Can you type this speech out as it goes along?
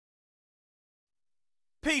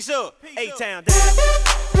Peace up, A-Town down.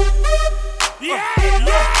 Yeah,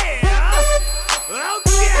 yeah.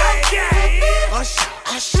 Okay. Usher,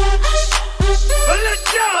 Lil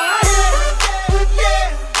Jon.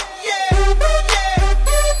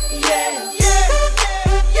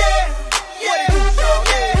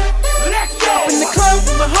 Let's go. In the club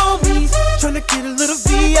with my homies, tryna get a little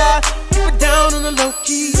VI. Keep it down on the low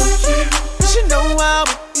key. She know how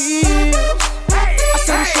it is. I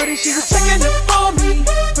saw the shorty, she was checking up for me.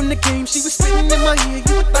 From the game, she was spitting in my ear.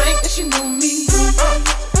 You would think that she knew me.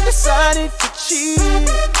 I decided to cheat.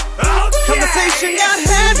 Conversation got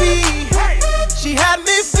heavy. She had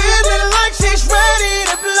me feeling like she's ready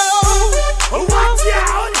to blow. Watch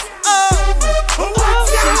out.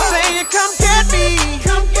 She's saying, come get me.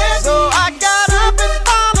 So I got up and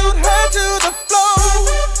followed her to the floor.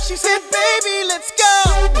 She said, baby, let's go.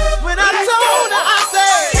 When I told her, I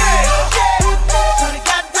said, Shawty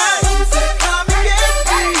got down, she said, come and get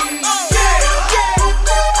me.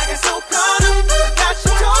 I got so caught up that she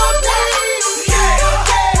told me.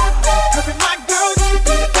 Her and my girl used to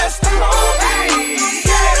be the best of me.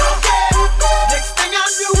 Next thing I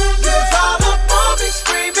knew, she was all up on me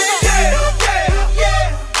screaming.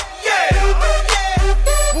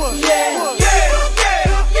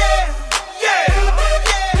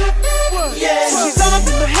 She's all up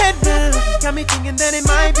in my head now. Got me thinking that it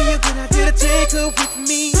might be a good idea to take her with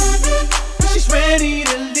me. She's ready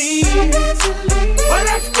to leave. Well,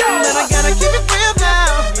 let's go. And I gotta keep it real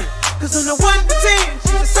now. Cause on the 1 to 10,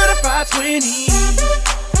 she's a certified 20.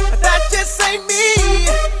 But that just ain't me.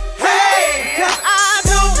 Hey, cause I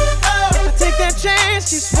know if I take that chance,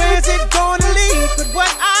 she swears it's gonna leave. But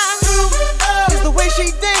what I do is the way she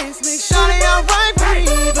dance makes Shawty alright with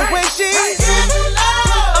me. The way she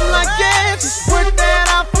I'm like, yeah, just work that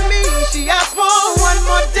out for me. She asked for one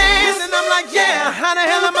more dance, and I'm like, yeah, how the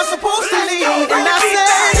hell am I supposed to leave? And I said,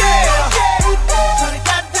 Shawty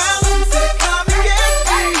got down, she said, come and get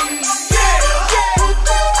me.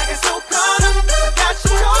 I got so caught up that she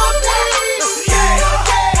told me.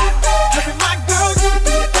 Her and my girl used to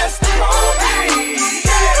be the best of me.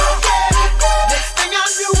 Next thing I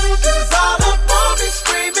knew, she was all up on me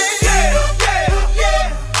screaming.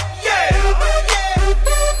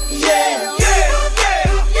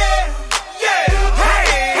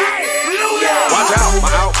 Watch out,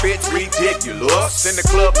 my outfit's ridiculous. In the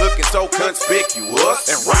club looking so conspicuous.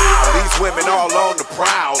 And wow, these women all on the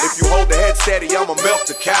prowl. If you hold the head steady, I'ma melt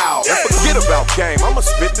the cow. And forget about game, I'ma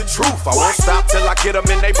spit the truth. I won't stop till I get them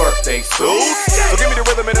in their birthday suits. So give me the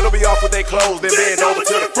rhythm and it'll be off with their clothes. Then bend over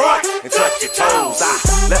to the front and touch your toes. I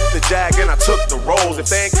left the jag and I took the rolls. If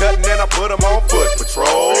they ain't cutting, then I put them on foot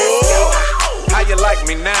patrol. How you like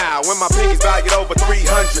me now when my pinky's valued over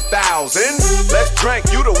 300,000? Let's drink,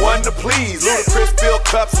 you the one to please. Ludacris fill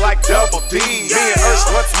cups like double D. Me and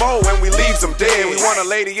Usher once more when we leaves them dead. We want a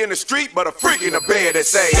lady in the street, but a freak in the bed that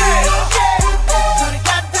say, Shawty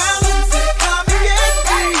got down, she said, come and get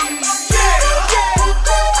me.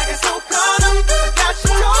 I got so caught up that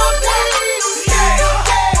she told me.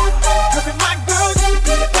 Her and my girl used to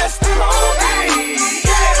be the best of me.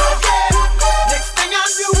 Next thing I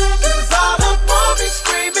knew, she was all up on me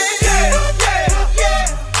screaming.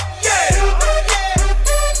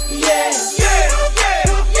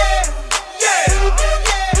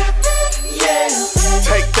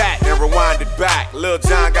 take that and rewind it back. Lil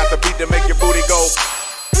Jon got the beat to make your booty go.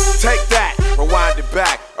 Take that, rewind it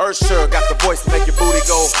back. Usher got the voice to make your booty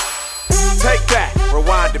go. Take that,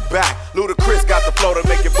 rewind it back. Ludacris got the flow to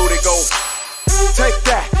make your booty go. Take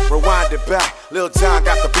that, rewind it back. Lil Jon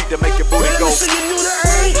got the beat to make your booty go. Let me see you do the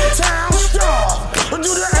A-Town star.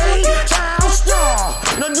 Do the A-Town star.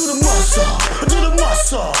 Now do the muscle. Do the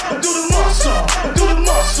muscle. Do the muscle. Do the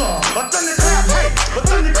muscle.